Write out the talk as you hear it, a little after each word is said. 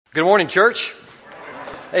Good morning, church.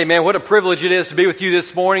 Hey, man, what a privilege it is to be with you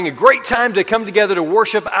this morning. A great time to come together to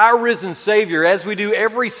worship our risen Savior as we do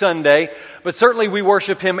every Sunday, but certainly we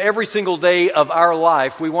worship Him every single day of our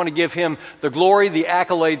life. We want to give Him the glory, the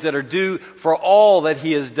accolades that are due for all that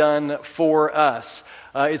He has done for us.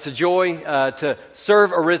 It's a joy to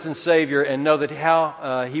serve a risen Savior and know that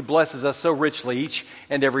how He blesses us so richly each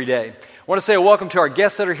and every day. I want to say a welcome to our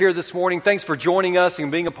guests that are here this morning. Thanks for joining us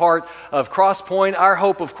and being a part of Crosspoint. Our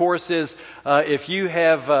hope, of course, is if you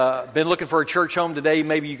have been looking for a church home today,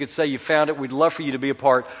 maybe you could say you found it. We'd love for you to be a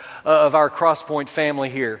part of our Crosspoint family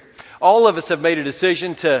here. All of us have made a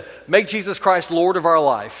decision to make Jesus Christ Lord of our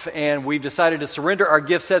life, and we've decided to surrender our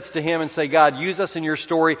gift sets to Him and say, God, use us in your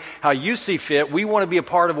story how you see fit. We want to be a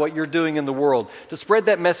part of what you're doing in the world, to spread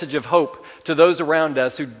that message of hope to those around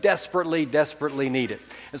us who desperately, desperately need it.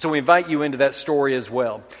 And so we invite you into that story as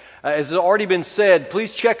well. As has already been said,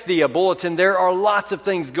 please check the bulletin. There are lots of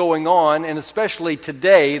things going on, and especially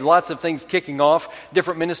today, lots of things kicking off,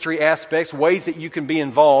 different ministry aspects, ways that you can be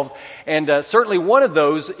involved. And certainly one of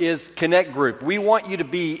those is Connect Group. We want you to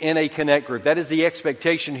be in a Connect Group. That is the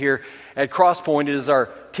expectation here at Crosspoint. It is our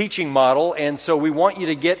teaching model, and so we want you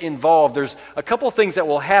to get involved. There's a couple of things that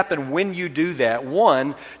will happen when you do that.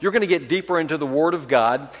 One, you're going to get deeper into the Word of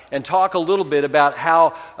God and talk a little bit about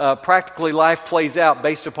how practically life plays out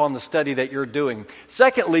based upon the study that you're doing.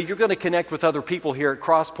 Secondly, you're going to connect with other people here at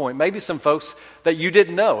Crosspoint, maybe some folks that you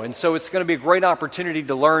didn't know, and so it's going to be a great opportunity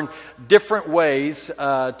to learn different ways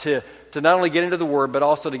to not only get into the Word, but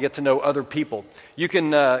also to get to know other people. You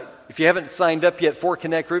can, if you haven't signed up yet for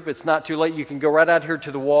Connect Group, it's not too late. You can go right out here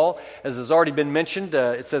to the wall. As has already been mentioned,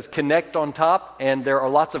 it says Connect on top, and there are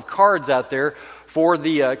lots of cards out there for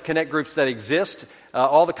the Connect Groups that exist.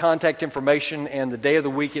 All the contact information and the day of the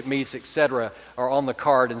week it meets, etc., are on the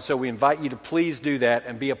card, and so we invite you to please do that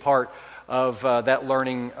and be a part of that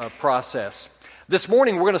learning process. This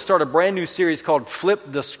morning, we're going to start a brand new series called Flip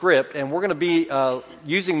the Script, and we're going to be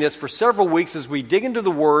using this for several weeks as we dig into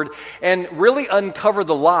the Word and really uncover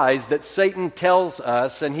the lies that Satan tells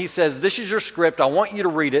us. And he says, this is your script, I want you to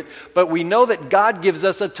read it, but we know that God gives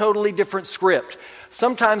us a totally different script.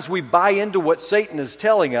 Sometimes we buy into what Satan is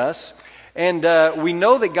telling us, and we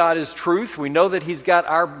know that God is truth. We know that He's got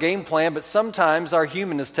our game plan, but sometimes our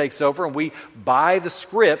humanness takes over and we buy the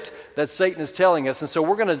script that Satan is telling us. And so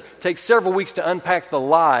we're going to take several weeks to unpack the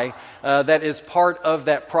lie that is part of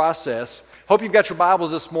that process. Hope you've got your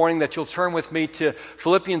Bibles this morning, that you'll turn with me to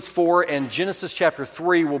Philippians 4 and Genesis chapter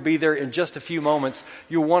 3. We'll be there in just a few moments.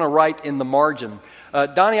 You'll want to write in the margin.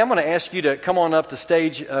 Donnie, I'm going to ask you to come on up to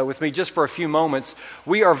stage with me just for a few moments.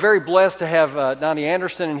 We are very blessed to have Donnie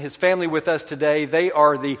Anderson and his family with us today. They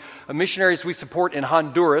are the missionaries we support in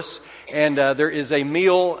Honduras, and there is a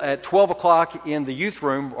meal at 12 o'clock in the youth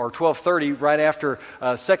room, or 12:30, right after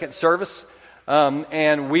second service.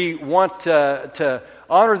 And we want to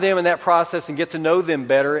honor them in that process and get to know them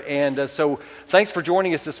better. And so thanks for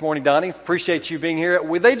joining us this morning, Donnie. Appreciate you being here.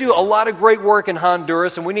 They do a lot of great work in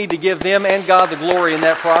Honduras, and we need to give them and God the glory in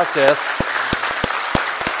that process.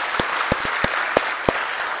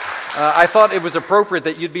 I thought it was appropriate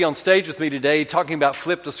that you'd be on stage with me today talking about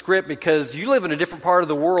Flip the Script, because you live in a different part of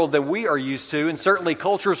the world than we are used to, and certainly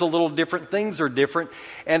culture is a little different, things are different,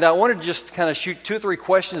 and I wanted to just kind of shoot 2 or 3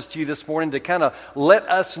 questions to you this morning to kind of let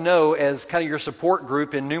us know, as kind of your support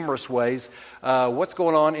group in numerous ways, what's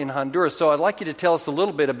going on in Honduras. So I'd like you to tell us a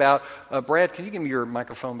little bit about, Brad, can you give me your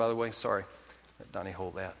microphone, by the way? Sorry, let Donnie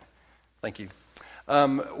hold that. Thank you.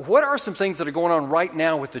 What are some things that are going on right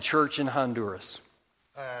now with the church in Honduras?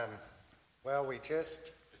 Well, we just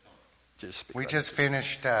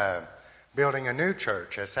finished building a new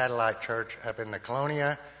church, a satellite church up in the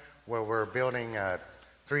Colonia, where we're building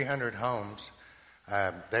 300 homes.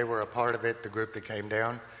 They were a part of it, the group that came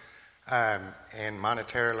down, and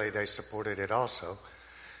monetarily they supported it also.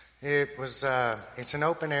 It's an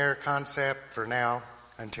open air concept for now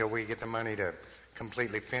until we get the money to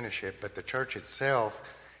completely finish it, but the church itself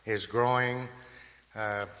is growing.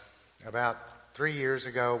 About 3 years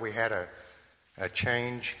ago, we had a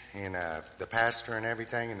change in the pastor and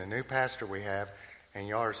everything, and the new pastor we have, and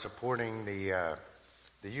y'all are supporting the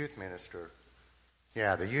youth minister.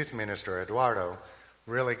 Yeah, the youth minister, Eduardo,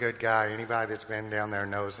 really good guy. Anybody that's been down there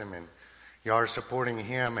knows him, and y'all are supporting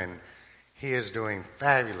him, and he is doing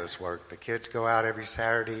fabulous work. The kids go out every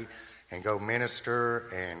Saturday and go minister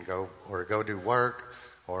and go do work,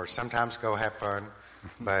 or sometimes go have fun,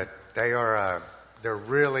 but they're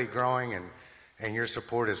really growing, and your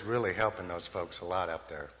support is really helping those folks a lot up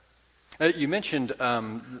there. You mentioned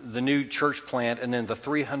the new church plant and then the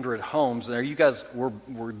 300 homes. Are you guys were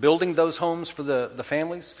building those homes for the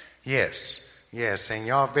families? Yes. Yes, and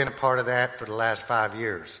y'all have been a part of that for the last 5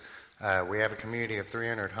 years. We have a community of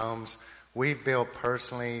 300 homes. We've built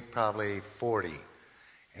personally probably 40.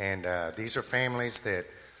 And these are families that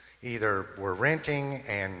either were renting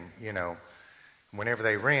and, whenever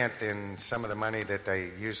they rent, then some of the money that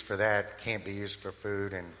they use for that can't be used for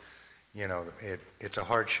food. And, it's a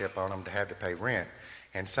hardship on them to have to pay rent.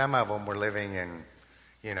 And some of them were living in,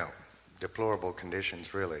 deplorable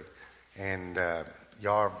conditions, really. And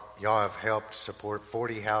y'all have helped support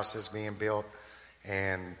 40 houses being built.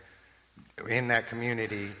 And in that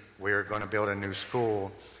community, we're going to build a new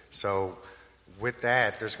school. So with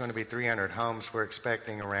that, there's going to be 300 homes. We're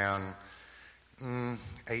expecting around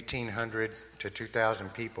 1,800 to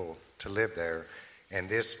 2,000 people to live there. And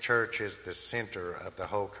this church is the center of the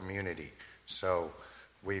whole community. So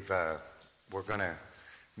we're going to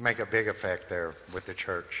make a big effect there with the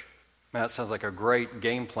church. That sounds like a great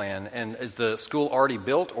game plan. And is the school already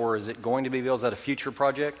built, or is it going to be built? Is that a future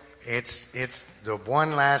project? It's the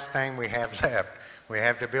one last thing we have left. We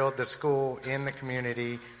have to build the school in the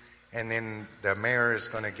community, and then the mayor is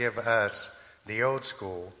going to give us the old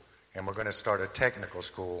school, and we're going to start a technical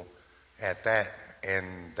school at that. And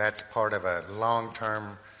that's part of a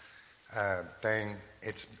long-term thing.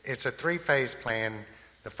 It's a 3-phase plan.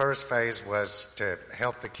 The first phase was to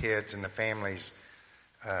help the kids and the families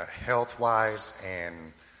health-wise and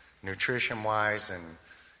nutrition-wise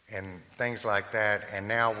and things like that. And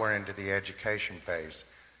now we're into the education phase.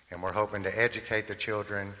 And we're hoping to educate the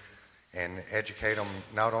children and educate them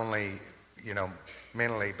not only,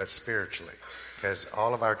 mentally, but spiritually. Because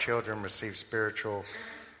all of our children receive spiritual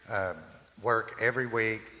work every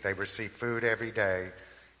week. They receive food every day.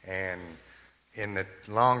 And in the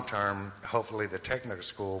long term, hopefully the technical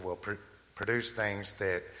school will produce things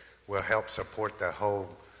that will help support the whole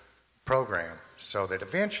program, so that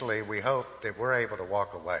eventually we hope that we're able to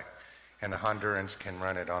walk away and the Hondurans can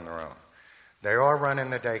run it on their own. They are running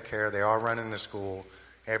the daycare, they are running the school,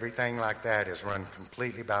 everything like that is run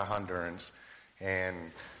completely by Hondurans,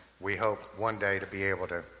 and we hope one day to be able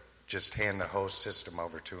to just hand the whole system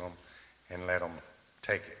over to them and let them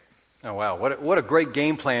take it. Oh, wow. What a great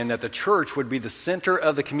game plan that the church would be the center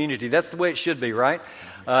of the community. That's the way it should be, right?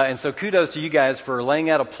 And so kudos to you guys for laying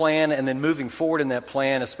out a plan and then moving forward in that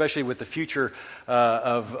plan, especially with the future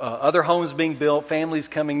of other homes being built, families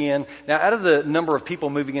coming in. Now, out of the number of people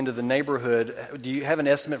moving into the neighborhood, do you have an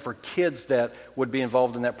estimate for kids that would be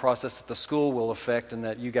involved in that process that the school will affect and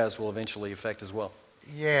that you guys will eventually affect as well?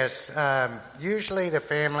 Yes. Usually the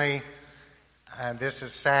family... this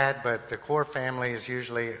is sad, but the core family is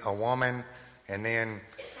usually a woman, and then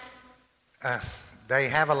they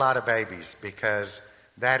have a lot of babies because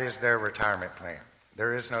that is their retirement plan.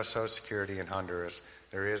 There is no Social Security in Honduras.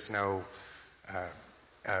 There is no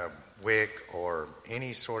WIC or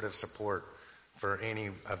any sort of support for any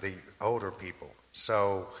of the older people.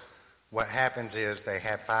 So what happens is they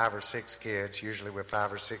have 5 or 6 kids, usually with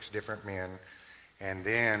 5 or 6 different men, and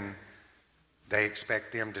then they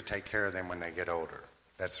expect them to take care of them when they get older.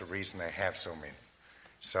 That's the reason they have so many.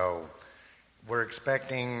 So we're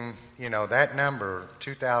expecting, that number,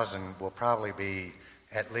 2,000, will probably be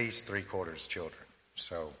at least 3/4 children.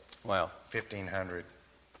 So wow, 1,500,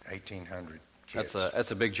 1,800 kids.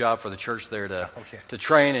 That's a big job for the church there to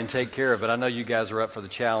train and take care of it. I know you guys are up for the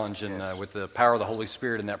challenge, and yes. With the power of the Holy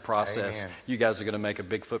Spirit in that process, Amen. You guys are going to make a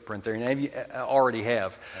big footprint there, and you already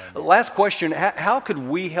have. Last question, how could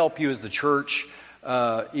we help you as the church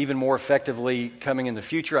even more effectively coming in the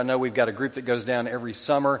future? I know we've got a group that goes down every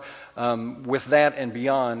summer. With that and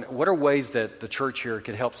beyond, what are ways that the church here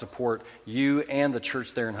could help support you and the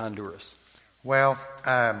church there in Honduras? Well,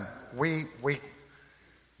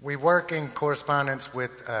 we work in correspondence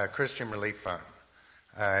with Christian Relief Fund.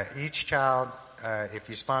 Each child, if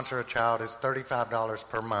you sponsor a child, is $35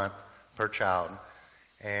 per month per child,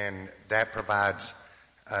 and that provides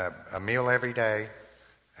a meal every day,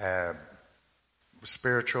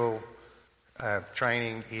 spiritual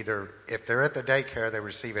training. Either if they're at the daycare, they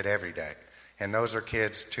receive it every day, and those are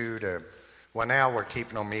kids 2 to, well, now we're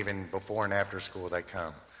keeping them even before and after school they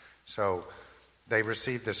come. So they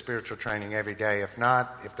receive the spiritual training every day. If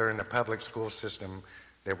not, if they're in the public school system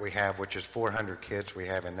that we have, which is 400 kids we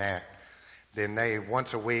have in that, then they,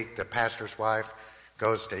 once a week, the pastor's wife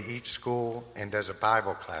goes to each school and does a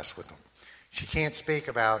Bible class with them. She can't speak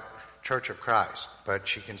about Church of Christ, but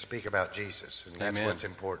she can speak about Jesus, and that's Amen. What's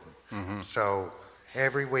important. Mm-hmm. So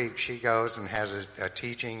every week she goes and has a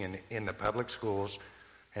teaching in the public schools,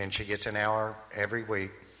 and she gets an hour every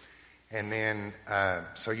week. And then,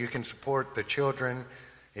 so you can support the children.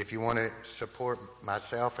 If you want to support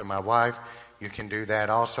myself and my wife, you can do that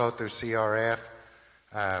also through CRF.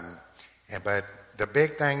 But the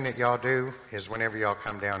big thing that y'all do is whenever y'all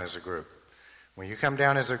come down as a group. When you come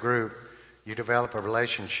down as a group, you develop a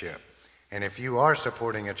relationship. And if you are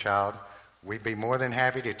supporting a child, we'd be more than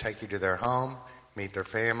happy to take you to their home, meet their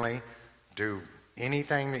family, do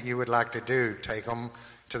anything that you would like to do, take them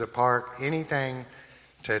to the park, anything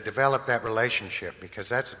to develop that relationship, because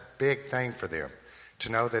that's a big thing for them,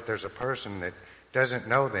 to know that there's a person that doesn't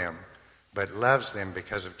know them but loves them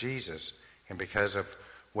because of Jesus and because of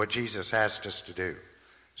what Jesus asked us to do.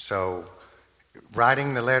 So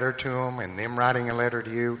writing the letter to them and them writing a letter to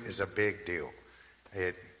you is a big deal.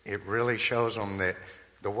 It really shows them that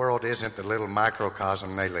the world isn't the little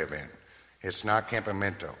microcosm they live in. It's not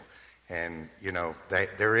Campamento. And, you know,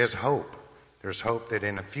 there is hope. There's hope that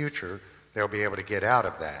in the future they'll be able to get out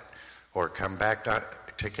of that or come back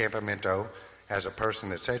to Campamento as a person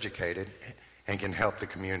that's educated and can help the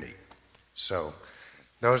community. So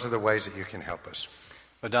those are the ways that you can help us.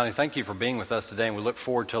 Well, Donnie, thank you for being with us today, and we look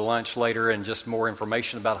forward to lunch later and just more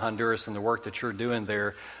information about Honduras and the work that you're doing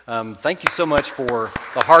there. Thank you so much for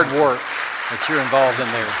the hard work that you're involved in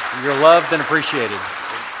there. You're loved and appreciated.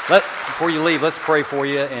 Before you leave, let's pray for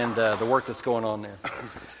you and the work that's going on there.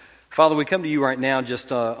 Father, we come to you right now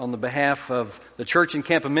just on the behalf of the church in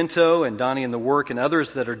Campamento and Donnie and the work and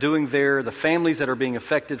others that are doing there, the families that are being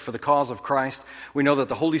affected for the cause of Christ. We know that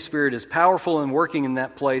the Holy Spirit is powerful and working in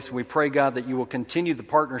that place. We pray, God, that you will continue the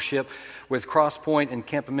partnership with Crosspoint and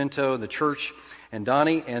Campamento, the church and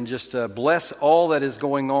Donnie, and just bless all that is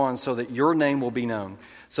going on so that your name will be known,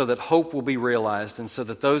 so that hope will be realized, and so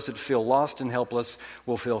that those that feel lost and helpless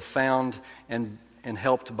will feel found and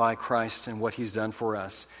helped by Christ and what he's done for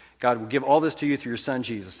us. God, we give all this to you through your Son,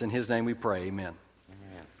 Jesus. In his name we pray. Amen.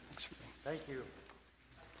 Amen. Thank you.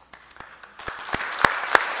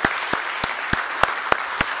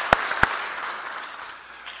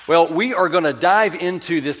 Well, we are going to dive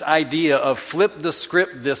into this idea of flip the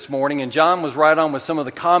script this morning, and John was right on with some of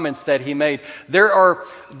the comments that he made. There are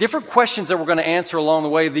different questions that we're going to answer along the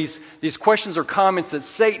way. These questions are comments that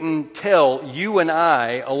Satan tell you and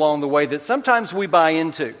I along the way that sometimes we buy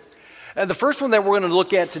into. And the first one that we're going to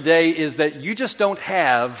look at today is that you just don't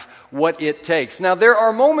have what it takes. Now, there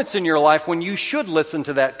are moments in your life when you should listen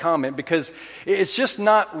to that comment because it's just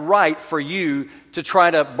not right for you to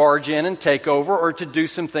try to barge in and take over or to do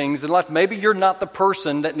some things in life. Maybe you're not the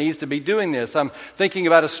person that needs to be doing this. I'm thinking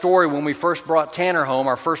about a story when we first brought Tanner home,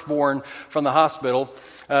 our firstborn from the hospital.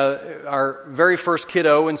 Our very first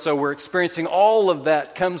kiddo, and so we're experiencing all of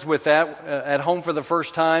that comes with that at home for the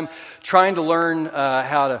first time, trying to learn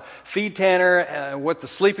how to feed Tanner, what the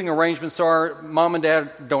sleeping arrangements are. Mom and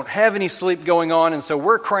Dad don't have any sleep going on, and so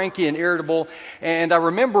we're cranky and irritable. And I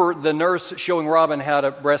remember the nurse showing Robin how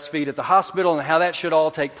to breastfeed at the hospital and how that should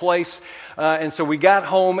all take place. And so we got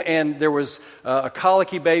home, and there was a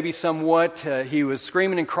colicky baby somewhat. He was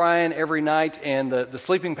screaming and crying every night, and the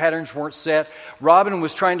sleeping patterns weren't set. Robin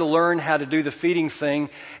was trying to learn how to do the feeding thing.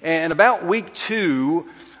 And about week 2,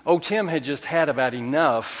 Tim had just had about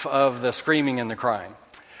enough of the screaming and the crying.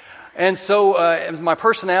 And so, as my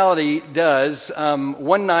personality does,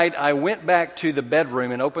 one night I went back to the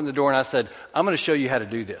bedroom and opened the door, and I said, I'm going to show you how to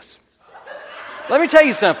do this. Let me tell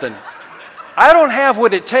you something. I don't have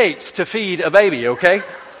what it takes to feed a baby, okay?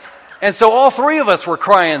 And so all 3 of us were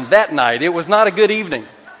crying that night. It was not a good evening.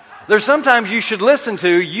 There's sometimes you should listen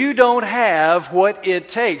to, you don't have what it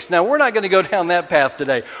takes. Now, we're not going to go down that path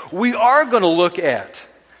today. We are going to look at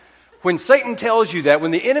when Satan tells you that,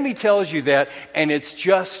 when the enemy tells you that, and it's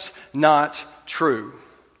just not true.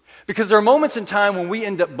 Because there are moments in time when we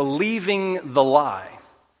end up believing the lie,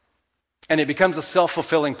 and it becomes a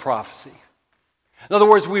self-fulfilling prophecy. In other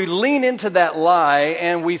words, we lean into that lie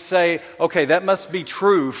and we say, okay, that must be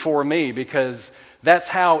true for me because that's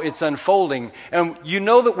how it's unfolding. And you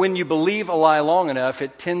know that when you believe a lie long enough,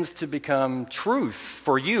 it tends to become truth,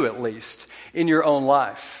 for you at least, in your own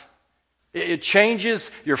life. It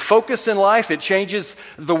changes your focus in life. It changes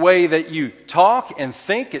the way that you talk and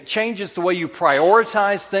think. It changes the way you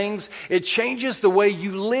prioritize things. It changes the way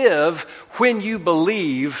you live when you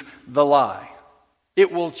believe the lie.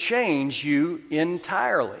 It will change you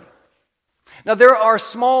entirely. Now, there are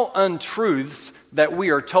small untruths that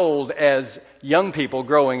we are told as young people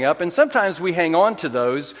growing up, and sometimes we hang on to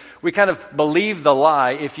those. We kind of believe the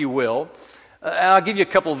lie, if you will. And I'll give you a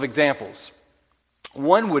couple of examples.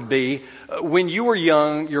 One would be, when you were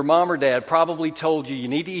young, your mom or dad probably told you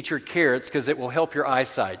need to eat your carrots because it will help your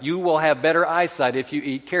eyesight. You will have better eyesight if you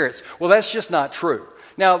eat carrots. Well, that's just not true.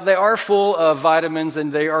 Now, they are full of vitamins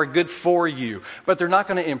and they are good for you, but they're not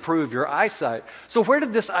going to improve your eyesight. So where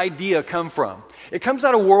did this idea come from? It comes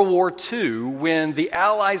out of World War II when the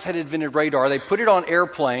Allies had invented radar. They put it on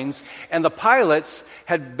airplanes, and the pilots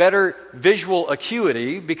had better visual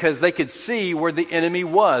acuity because they could see where the enemy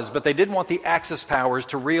was, but they didn't want the Axis powers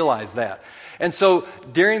to realize that. And so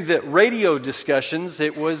during the radio discussions,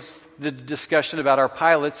 it was the discussion about our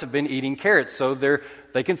pilots have been eating carrots, so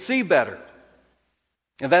they can see better.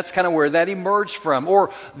 And that's kind of where that emerged from.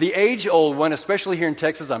 Or the age-old one, especially here in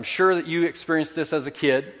Texas, I'm sure that you experienced this as a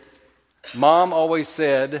kid. Mom always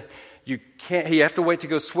said, you have to wait to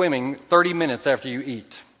go swimming 30 minutes after you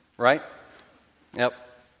eat, right? Yep.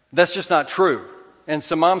 That's just not true. And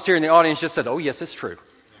some moms here in the audience just said, oh, yes, it's true.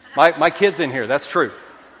 My kid's in here. That's true.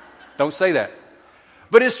 Don't say that.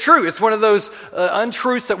 But it's true. It's one of those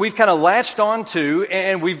untruths that we've kind of latched onto,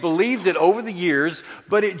 and we've believed it over the years,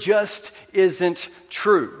 but it just isn't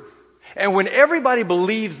true. And when everybody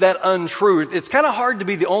believes that untruth, it's kind of hard to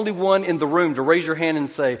be the only one in the room to raise your hand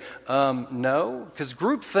and say, no, because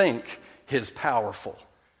groupthink is powerful.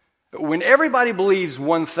 When everybody believes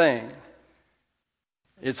one thing,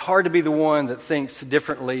 it's hard to be the one that thinks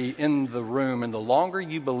differently in the room. And the longer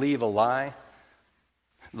you believe a lie,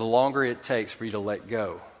 the longer it takes for you to let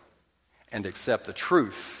go and accept the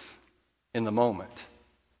truth in the moment.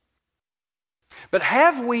 But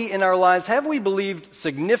have we in our lives, have we believed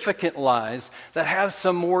significant lies that have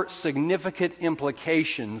some more significant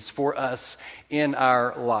implications for us in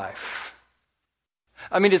our life?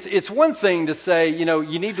 I mean, it's one thing to say,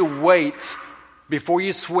 you need to wait before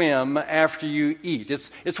you swim after you eat.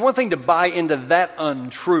 It's one thing to buy into that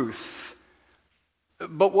untruth.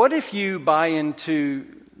 But what if you buy into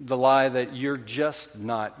the lie that you're just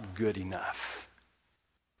not good enough?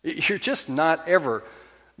 You're just not ever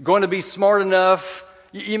going to be smart enough.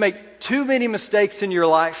 You make too many mistakes in your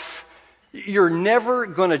life. You're never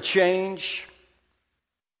going to change.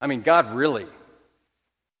 I mean, God really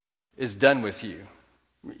is done with you.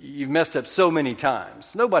 You've messed up so many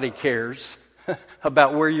times. Nobody cares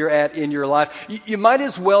about where you're at in your life. You might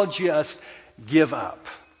as well just give up.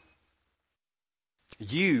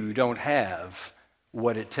 You don't have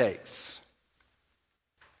what it takes.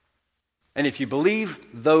 And if you believe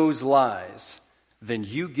those lies, then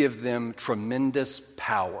you give them tremendous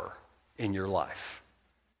power in your life,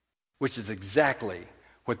 which is exactly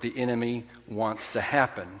what the enemy wants to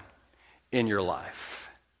happen in your life.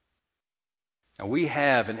 Now, we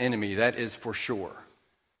have an enemy, that is for sure.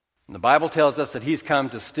 And the Bible tells us that he's come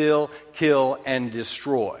to steal, kill, and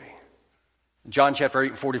destroy. John chapter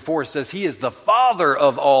 8:44 says he is the father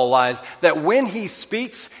of all lies, that when he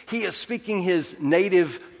speaks, he is speaking his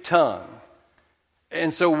native tongue.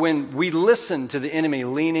 And so when we listen to the enemy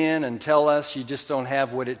lean in and tell us you just don't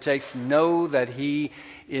have what it takes, know that he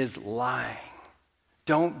is lying.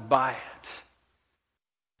 Don't buy it.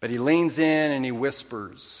 But he leans in and he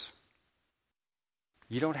whispers,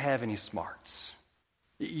 you don't have any smarts.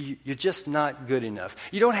 You're just not good enough.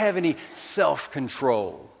 You don't have any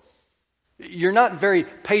self-control. You're not very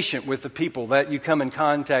patient with the people that you come in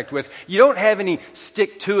contact with. You don't have any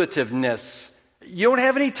stick-to-itiveness. You don't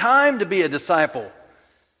have any time to be a disciple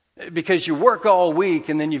because you work all week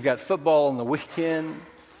and then you've got football on the weekend.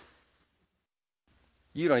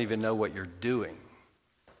 You don't even know what you're doing.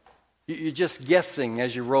 You're just guessing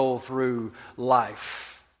as you roll through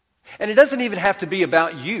life. And it doesn't even have to be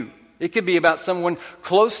about you. It could be about someone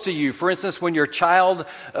close to you. For instance, when your child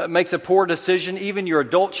makes a poor decision, even your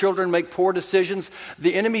adult children make poor decisions,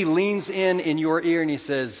 the enemy leans in your ear and he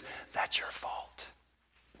says, that's your fault.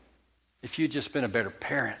 If you'd just been a better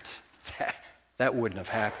parent, that wouldn't have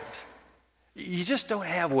happened. You just don't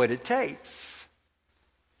have what it takes.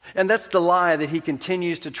 And that's the lie that he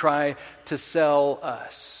continues to try to sell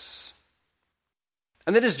us.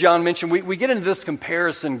 And then as John mentioned, we get into this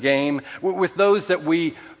comparison game with those that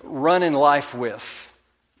we run in life with.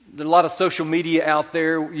 There's a lot of social media out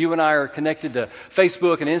there. You and I are connected to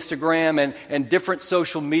Facebook and Instagram and different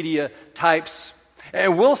social media types.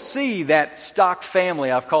 And we'll see that stock family,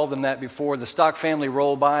 I've called them that before, the stock family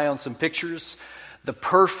roll by on some pictures. The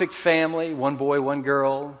perfect family, one boy, one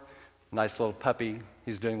girl, nice little puppy,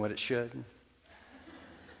 he's doing what it should.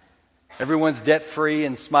 Everyone's debt-free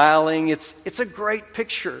and smiling. It's a great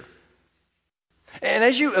picture. And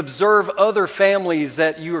as you observe other families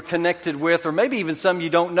that you are connected with, or maybe even some you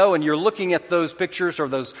don't know, and you're looking at those pictures or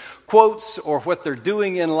those quotes or what they're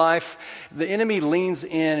doing in life, the enemy leans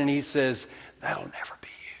in and he says, that'll never be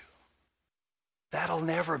you. That'll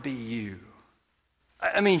never be you.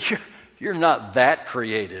 I mean, you're not that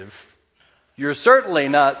creative. You're certainly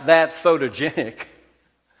not that photogenic.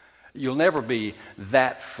 You'll never be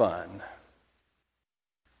that fun.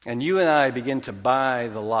 And you and I begin to buy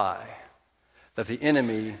the lie that the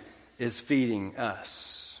enemy is feeding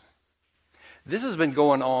us. This has been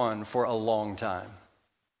going on for a long time.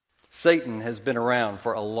 Satan has been around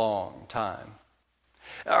for a long time.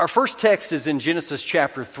 Our first text is in Genesis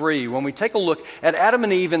chapter 3. When we take a look at Adam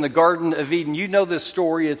and Eve in the Garden of Eden, you know this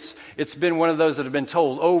story. It's been one of those that have been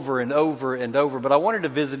told over and over and over. But I wanted to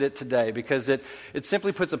visit it today because it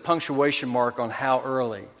simply puts a punctuation mark on how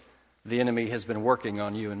early the enemy has been working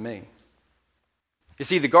on you and me. You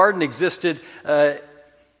see, the garden existed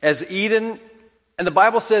as Eden, and the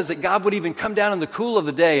Bible says that God would even come down in the cool of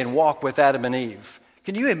the day and walk with Adam and Eve.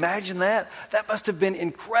 Can you imagine that? That must have been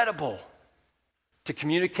incredible to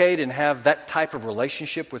communicate and have that type of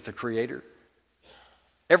relationship with the Creator.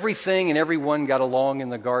 Everything and everyone got along in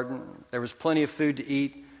the garden. There was plenty of food to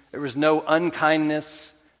eat. There was no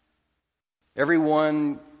unkindness.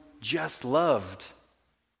 Everyone just loved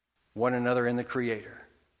one another in the Creator.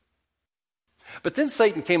 But then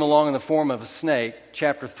Satan came along in the form of a snake,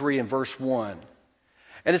 chapter 3 and verse 1.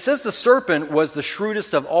 And it says the serpent was the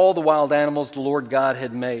shrewdest of all the wild animals the Lord God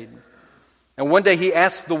had made. And one day he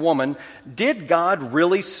asked the woman, "Did God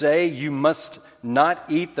really say you must not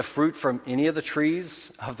eat the fruit from any of the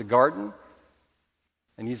trees of the garden?"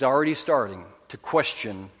 And he's already starting to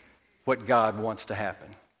question what God wants to happen.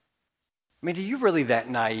 I mean, are you really that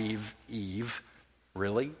naive, Eve?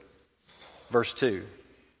 Really? Verse 2.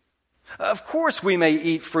 "Of course we may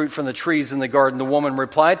eat fruit from the trees in the garden," the woman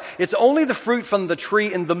replied. "It's only the fruit from the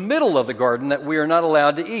tree in the middle of the garden that we are not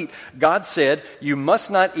allowed to eat. God said, you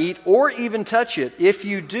must not eat or even touch it. If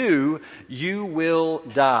you do, you will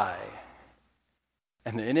die."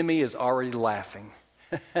 And the enemy is already laughing.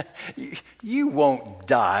 "You won't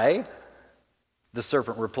die," the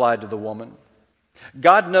serpent replied to the woman.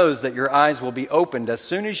 "God knows that your eyes will be opened as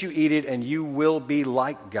soon as you eat it, and you will be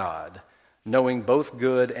like God, knowing both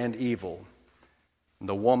good and evil."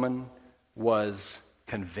 The woman was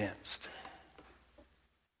convinced.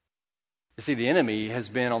 You see, the enemy has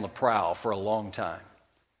been on the prowl for a long time,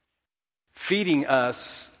 feeding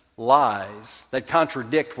us lies that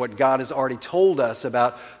contradict what God has already told us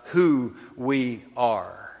about who we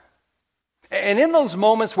are. And in those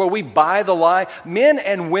moments where we buy the lie, men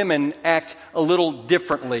and women act a little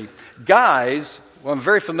differently. Guys, well, I'm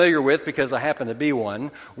very familiar with because I happen to be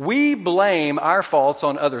one, we blame our faults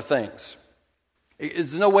on other things.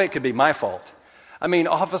 There's no way it could be my fault. I mean,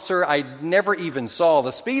 officer, I never even saw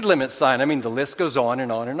the speed limit sign. I mean, the list goes on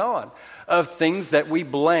and on and on of things that we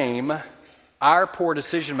blame our poor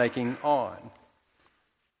decision making on.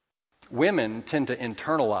 Women tend to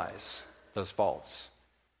internalize those faults.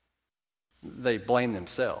 They blame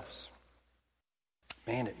themselves.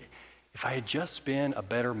 Man, if I had just been a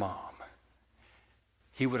better mom,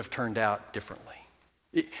 he would have turned out differently.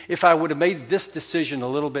 If I would have made this decision a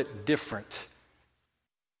little bit different,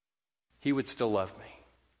 he would still love me.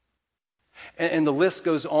 And the list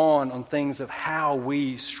goes on things of how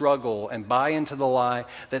we struggle and buy into the lie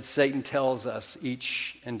that Satan tells us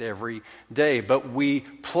each and every day. But we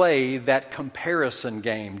play that comparison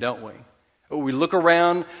game, don't we? We look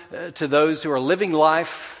around to those who are living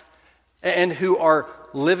life and who are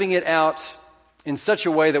living it out in such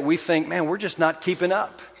a way that we think, man, we're just not keeping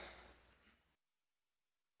up.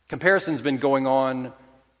 Comparison's been going on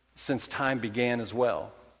since time began as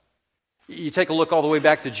well. You take a look all the way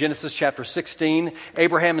back to Genesis chapter 16.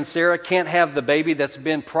 Abraham and Sarah can't have the baby that's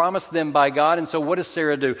been promised them by God. And so what does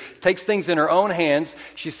Sarah do? Takes things in her own hands.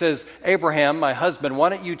 She says, "Abraham, my husband, why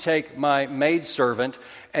don't you take my maidservant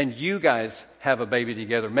and you guys have a baby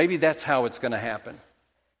together? Maybe that's how it's going to happen."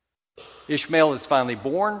 Ishmael is finally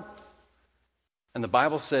born. And the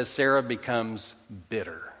Bible says Sarah becomes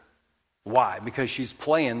bitter. Why? Because she's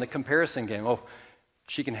playing the comparison game. Oh,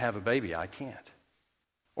 she can have a baby. I can't.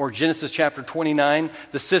 Or Genesis chapter 29,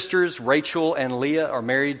 the sisters, Rachel and Leah, are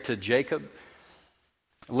married to Jacob.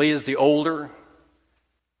 Leah's the older.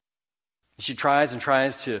 She tries and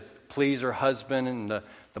tries to please her husband, and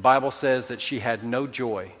the Bible says that she had no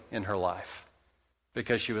joy in her life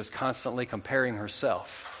because she was constantly comparing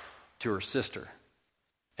herself to her sister.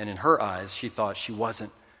 And in her eyes, she thought she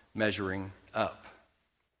wasn't measuring up.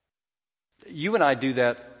 You and I do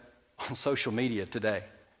that on social media today.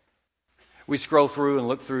 We scroll through and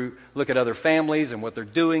look at other families and what they're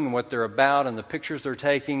doing and what they're about and the pictures they're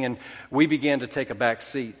taking, and we begin to take a back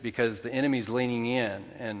seat because the enemy's leaning in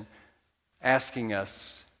and asking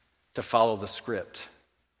us to follow the script,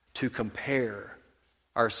 to compare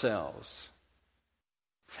ourselves.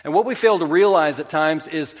 And what we fail to realize at times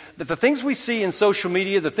is that the things we see in social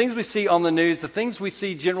media, the things we see on the news, the things we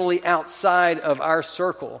see generally outside of our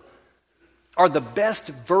circle are the best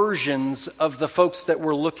versions of the folks that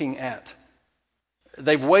we're looking at.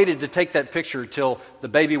 They've waited to take that picture till the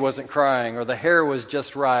baby wasn't crying or the hair was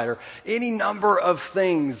just right or any number of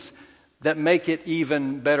things that make it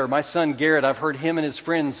even better. My son Garrett, I've heard him and his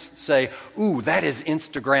friends say, "Ooh, that is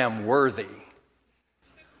Instagram worthy."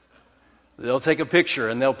 They'll take a picture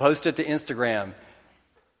and they'll post it to Instagram,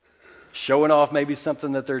 showing off maybe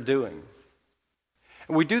something that they're doing.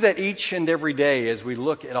 And we do that each and every day as we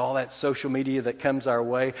look at all that social media that comes our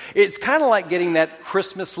way. It's kind of like getting that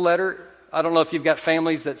Christmas letter. I don't know if you've got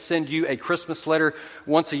families that send you a Christmas letter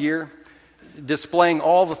once a year, displaying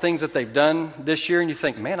all the things that they've done this year, and you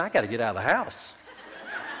think, man, I got to get out of the house.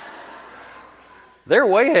 They're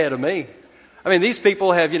way ahead of me. I mean, these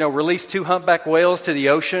people have, released 2 humpback whales to the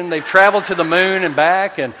ocean. They've traveled to the moon and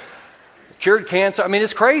back and cured cancer. I mean,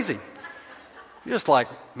 it's crazy. You're just like,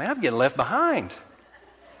 man, I'm getting left behind.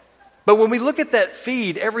 But when we look at that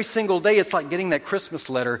feed every single day, it's like getting that Christmas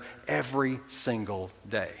letter every single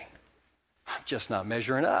day. I'm just not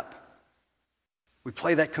measuring up. We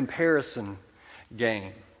play that comparison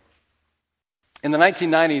game. In the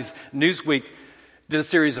 1990s, Newsweek did a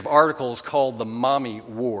series of articles called the Mommy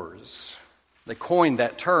Wars. They coined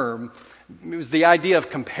that term. It was the idea of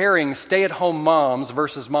comparing stay-at-home moms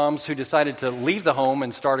versus moms who decided to leave the home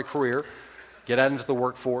and start a career, get out into the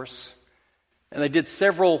workforce. And they did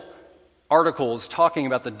several articles talking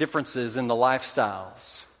about the differences in the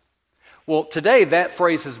lifestyles. Well, today that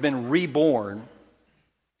phrase has been reborn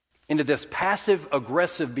into this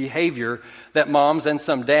passive-aggressive behavior that moms and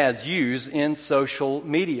some dads use in social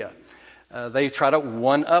media. They try to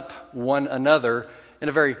one-up one another in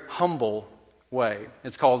a very humble way.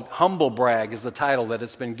 It's called Humble Brag is the title that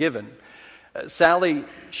it's been given. Sally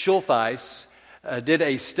Schultheis did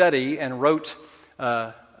a study and wrote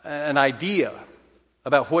an idea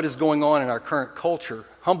about what is going on in our current culture.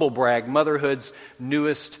 Humble Brag, motherhood's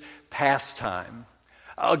newest pastime.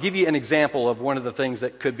 I'll give you an example of one of the things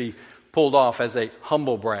that could be pulled off as a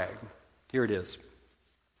humble brag. Here it is.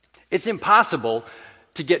 It's impossible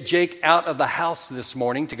to get Jake out of the house this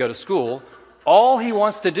morning to go to school. All he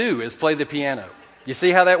wants to do is play the piano. You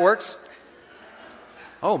see how that works?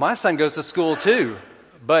 Oh, my son goes to school too,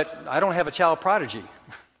 but I don't have a child prodigy.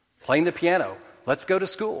 Playing the piano. Let's go to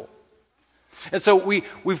school. And so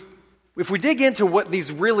if we dig into what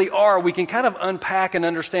these really are, we can kind of unpack and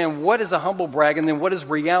understand what is a humble brag and then what is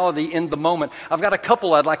reality in the moment. I've got a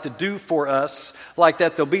couple I'd like to do for us like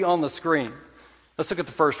that. They'll be on the screen. Let's look at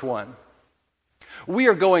the first one. We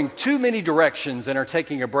are going too many directions and are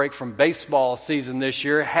taking a break from baseball season this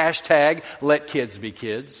year. Hashtag let kids be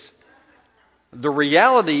kids. The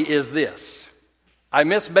reality is this. I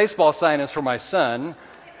missed baseball signings for my son,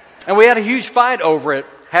 and we had a huge fight over it.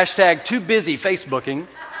 Hashtag too busy Facebooking.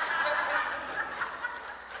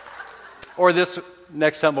 Or this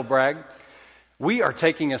next humble brag. We are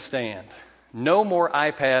taking a stand. No more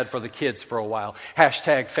iPad for the kids for a while.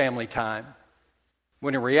 Hashtag family time.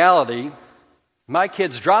 When in reality, my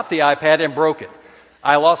kids dropped the iPad and broke it.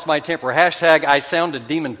 I lost my temper. Hashtag I sounded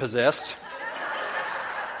demon-possessed.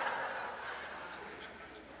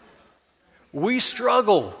 We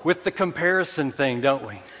struggle with the comparison thing, don't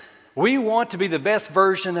we? We want to be the best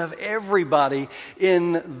version of everybody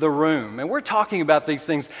in the room. And we're talking about these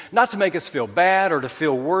things not to make us feel bad or to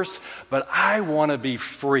feel worse, but I want to be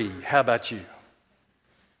free. How about you?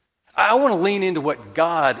 I want to lean into what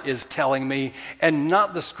God is telling me and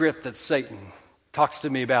not the script that Satan talks to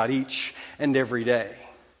me about each and every day.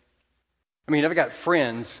 I mean, I've got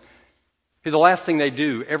friends who the last thing they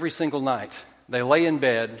do every single night, they lay in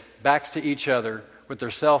bed, backs to each other, with their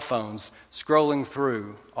cell phones, scrolling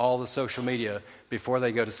through all the social media before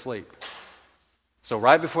they go to sleep. So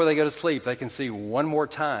right before they go to sleep, they can see one more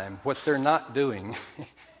time what they're not doing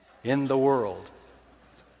in the world.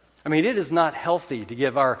 I mean, it is not healthy to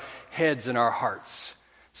give our heads and our hearts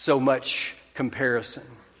so much comparison.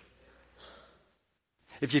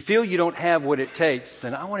 If you feel you don't have what it takes,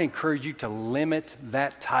 then I want to encourage you to limit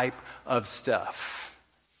that type of stuff.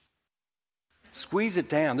 Squeeze it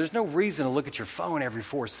down. There's no reason to look at your phone every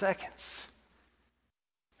 4 seconds.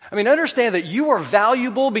 I mean, understand that you are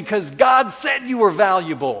valuable because God said you were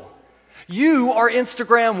valuable. You are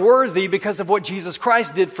Instagram worthy because of what Jesus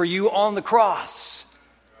Christ did for you on the cross.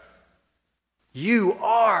 You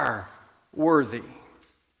are worthy.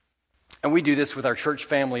 And we do this with our church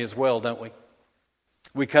family as well, don't we?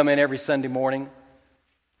 We come in every Sunday morning.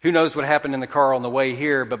 Who knows what happened in the car on the way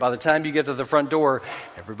here, but by the time you get to the front door,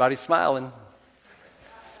 everybody's smiling.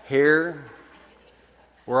 Here,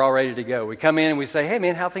 we're all ready to go. We come in and we say, hey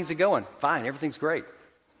man, how things are going? Fine, everything's great.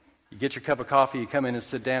 You get your cup of coffee, you come in and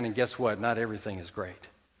sit down, and guess what? Not everything is great.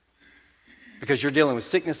 because you're dealing with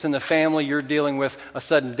sickness in the family, you're dealing with a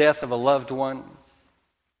sudden death of a loved one.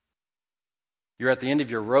 You're at the end of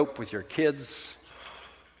your rope with your kids,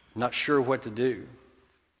 not sure what to do.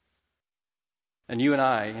 And you and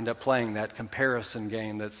I end up playing that comparison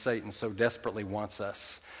game that Satan so desperately wants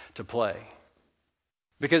us to play.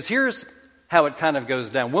 Because here's how it kind of goes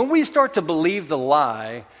down. When we start to believe the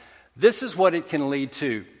lie, this is what it can lead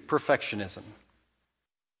to: perfectionism.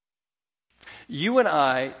 You and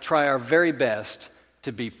I try our very best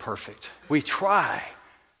to be perfect. We try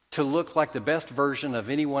to look like the best version of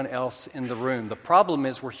anyone else in the room. The problem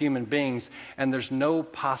is we're human beings, and there's no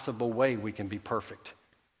possible way we can be perfect.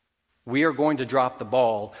 We are going to drop the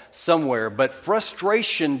ball somewhere, but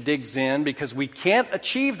frustration digs in because we can't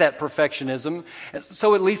achieve that perfectionism,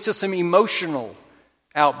 so it leads to some emotional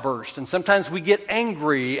outburst. And sometimes we get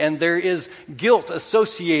angry, and there is guilt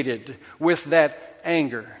associated with that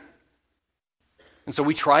anger. And so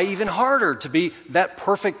we try even harder to be that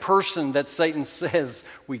perfect person that Satan says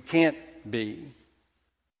we can't be.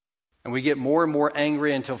 And we get more and more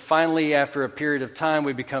angry until finally, after a period of time,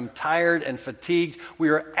 we become tired and fatigued. We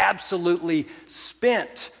are absolutely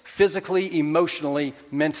spent physically, emotionally,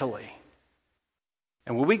 mentally.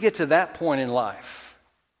 And when we get to that point in life,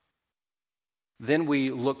 then we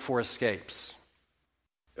look for escapes.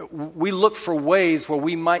 We look for ways where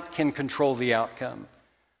we can control the outcome,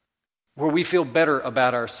 where we feel better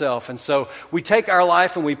about ourselves. And so we take our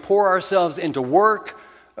life and we pour ourselves into work,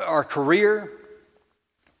 our career.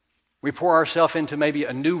 We pour ourselves into maybe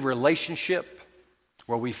a new relationship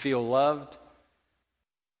where we feel loved.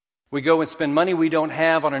 We go and spend money we don't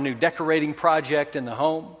have on a new decorating project in the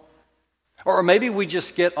home. Or maybe we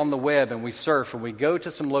just get on the web and we surf and we go to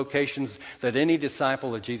some locations that any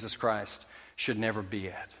disciple of Jesus Christ should never be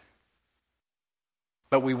at.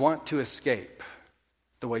 But we want to escape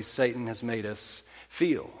the way Satan has made us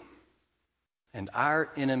feel. And our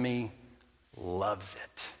enemy loves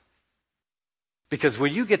it. Because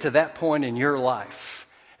when you get to that point in your life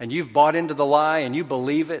and you've bought into the lie and you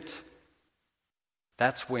believe it,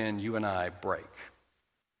 that's when you and I break.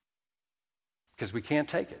 Because we can't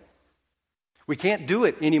take it. We can't do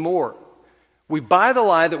it anymore. We buy the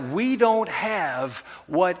lie that we don't have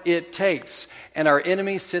what it takes. And our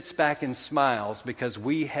enemy sits back and smiles because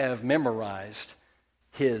we have memorized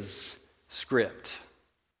his script.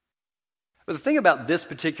 But the thing about this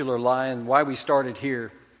particular lie and why we started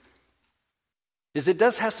here is it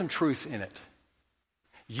does have some truth in it.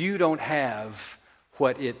 You don't have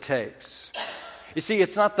what it takes. You see,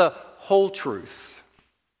 it's not the whole truth.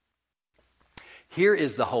 Here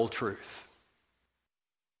is the whole truth.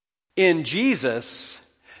 In Jesus,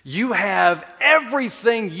 you have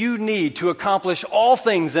everything you need to accomplish all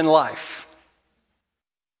things in life.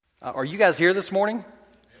 Are you guys here this morning?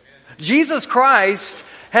 Amen. Jesus Christ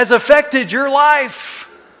has affected your life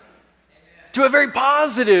to a very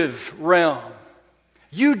positive realm.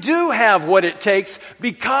 You do have what it takes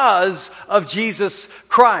because of Jesus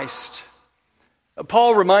Christ.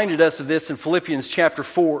 Paul reminded us of this in Philippians chapter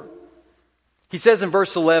 4. He says in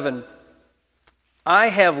verse 11, I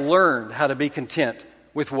have learned how to be content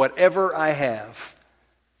with whatever I have.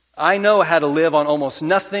 I know how to live on almost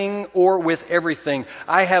nothing or with everything.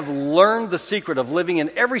 I have learned the secret of living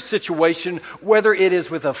in every situation, whether it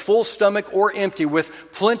is with a full stomach or empty, with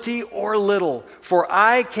plenty or little. For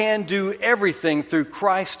I can do everything through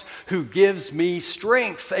Christ who gives me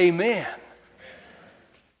strength. Amen.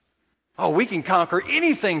 Oh, we can conquer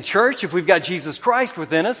anything, church, if we've got Jesus Christ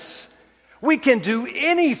within us. We can do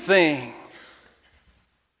anything.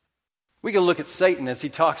 We can look at Satan as he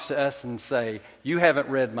talks to us and say, you haven't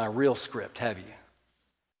read my real script, have you?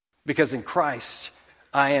 Because in Christ,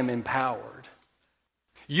 I am empowered.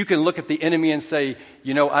 You can look at the enemy and say,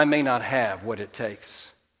 I may not have what it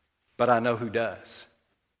takes, but I know who does.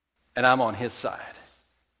 And I'm on his side.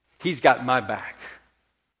 He's got my back.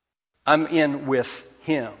 I'm in with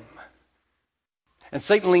him. And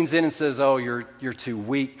Satan leans in and says, oh, you're too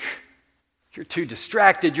weak. You're too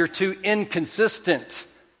distracted. You're too inconsistent.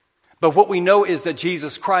 But what we know is that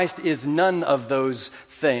Jesus Christ is none of those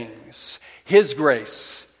things. His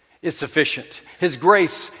grace is sufficient. His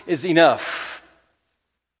grace is enough.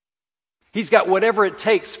 He's got whatever it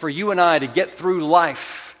takes for you and I to get through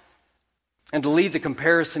life and to leave the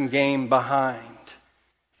comparison game behind.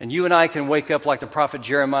 And you and I can wake up like the prophet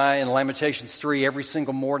Jeremiah in Lamentations 3 every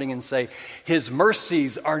single morning and say, His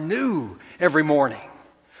mercies are new every morning.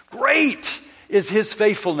 Great is His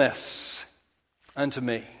faithfulness unto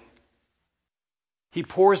me. He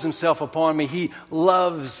pours Himself upon me. He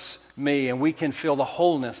loves me, and we can feel the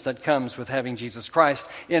wholeness that comes with having Jesus Christ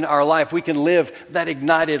in our life. We can live that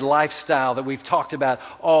ignited lifestyle that we've talked about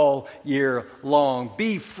all year long.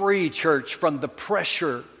 Be free, church, from the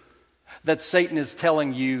pressure that Satan is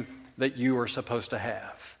telling you that you are supposed to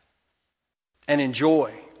have. And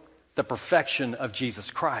enjoy the perfection of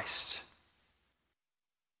Jesus Christ.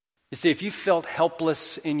 You see, if you felt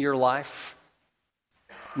helpless in your life,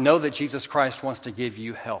 know that Jesus Christ wants to give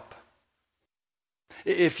you help.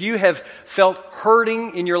 If you have felt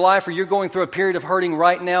hurting in your life, or you're going through a period of hurting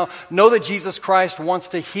right now, know that Jesus Christ wants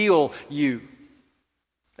to heal you.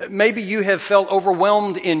 Maybe you have felt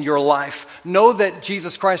overwhelmed in your life. Know that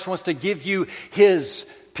Jesus Christ wants to give you His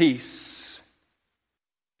peace.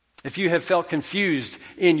 If you have felt confused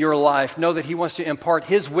in your life, know that He wants to impart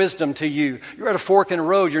His wisdom to you. You're at a fork in the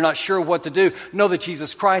road, you're not sure what to do. Know that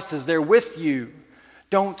Jesus Christ is there with you.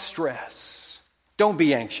 Don't stress. Don't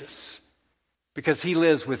be anxious, because He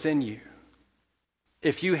lives within you.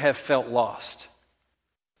 If you have felt lost,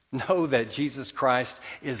 know that Jesus Christ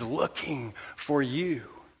is looking for you.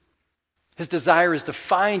 His desire is to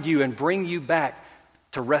find you and bring you back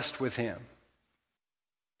to rest with Him.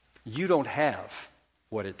 You don't have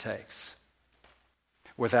what it takes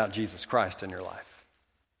without Jesus Christ in your life.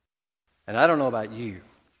 And I don't know about you,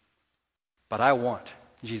 but I want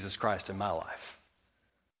Jesus Christ in my life.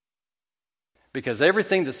 Because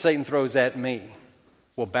everything that Satan throws at me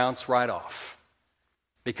will bounce right off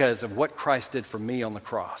because of what Christ did for me on the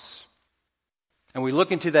cross. And we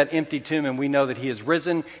look into that empty tomb and we know that He is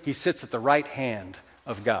risen. He sits at the right hand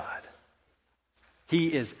of God.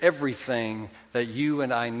 He is everything that you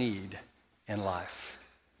and I need in life.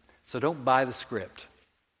 So don't buy the script.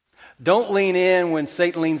 Don't lean in when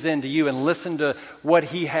Satan leans into you and listen to what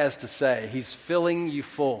he has to say. He's filling you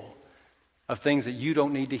full of things that you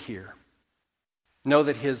don't need to hear. Know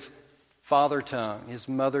that his father tongue, his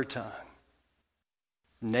mother tongue,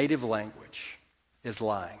 native language is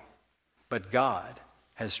lying. But God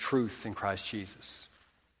has truth in Christ Jesus.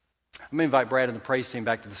 I'm going to invite Brad and the praise team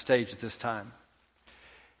back to the stage at this time.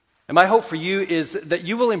 And my hope for you is that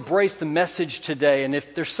you will embrace the message today. And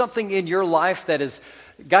if there's something in your life that has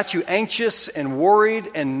got you anxious and worried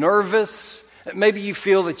and nervous, maybe you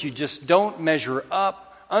feel that you just don't measure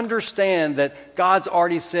up, understand that God's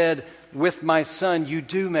already said, with my son, you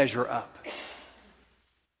do measure up.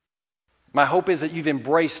 My hope is that you've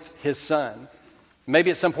embraced His Son.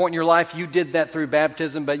 Maybe at some point in your life you did that through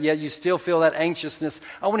baptism, but yet you still feel that anxiousness.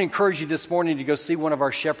 I want to encourage you this morning to go see one of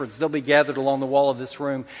our shepherds. They'll be gathered along the wall of this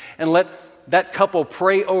room. And let that couple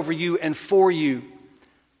pray over you and for you,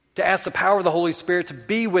 to ask the power of the Holy Spirit to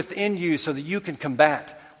be within you so that you can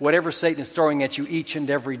combat whatever Satan is throwing at you each and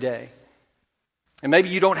every day. And maybe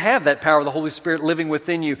you don't have that power of the Holy Spirit living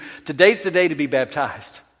within you. Today's the day to be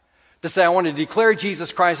baptized. To say, I want to declare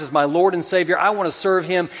Jesus Christ as my Lord and Savior. I want to serve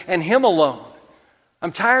Him and Him alone.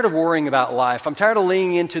 I'm tired of worrying about life. I'm tired of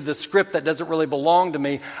leaning into the script that doesn't really belong to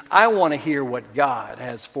me. I want to hear what God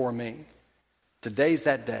has for me. Today's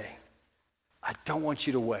that day. I don't want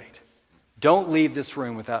you to wait. Don't leave this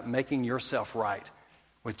room without making yourself right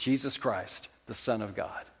with Jesus Christ, the Son of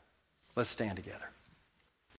God. Let's stand together.